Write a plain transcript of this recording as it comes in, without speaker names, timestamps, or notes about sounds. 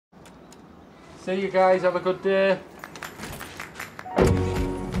See you guys, have a good day.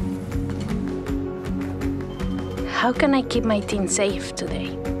 How can I keep my team safe today?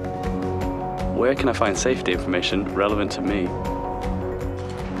 Where can I find safety information relevant to me?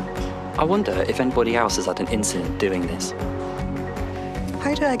 I wonder if anybody else has had an incident doing this.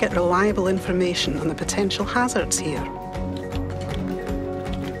 How do I get reliable information on the potential hazards here?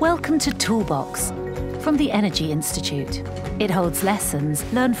 Welcome to Toolbox from the Energy Institute. It holds lessons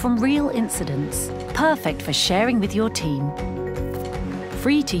learned from real incidents, perfect for sharing with your team.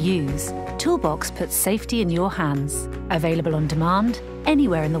 Free to use, Toolbox puts safety in your hands. Available on demand,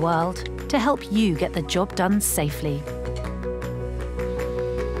 anywhere in the world, to help you get the job done safely.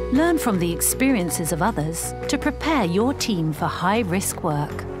 Learn from the experiences of others to prepare your team for high-risk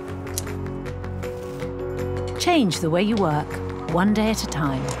work. Change the way you work, one day at a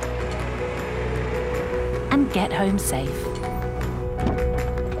time. And get home safe.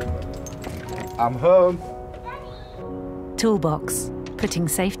 I'm home. Toolbox, putting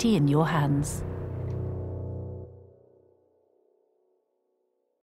safety in your hands.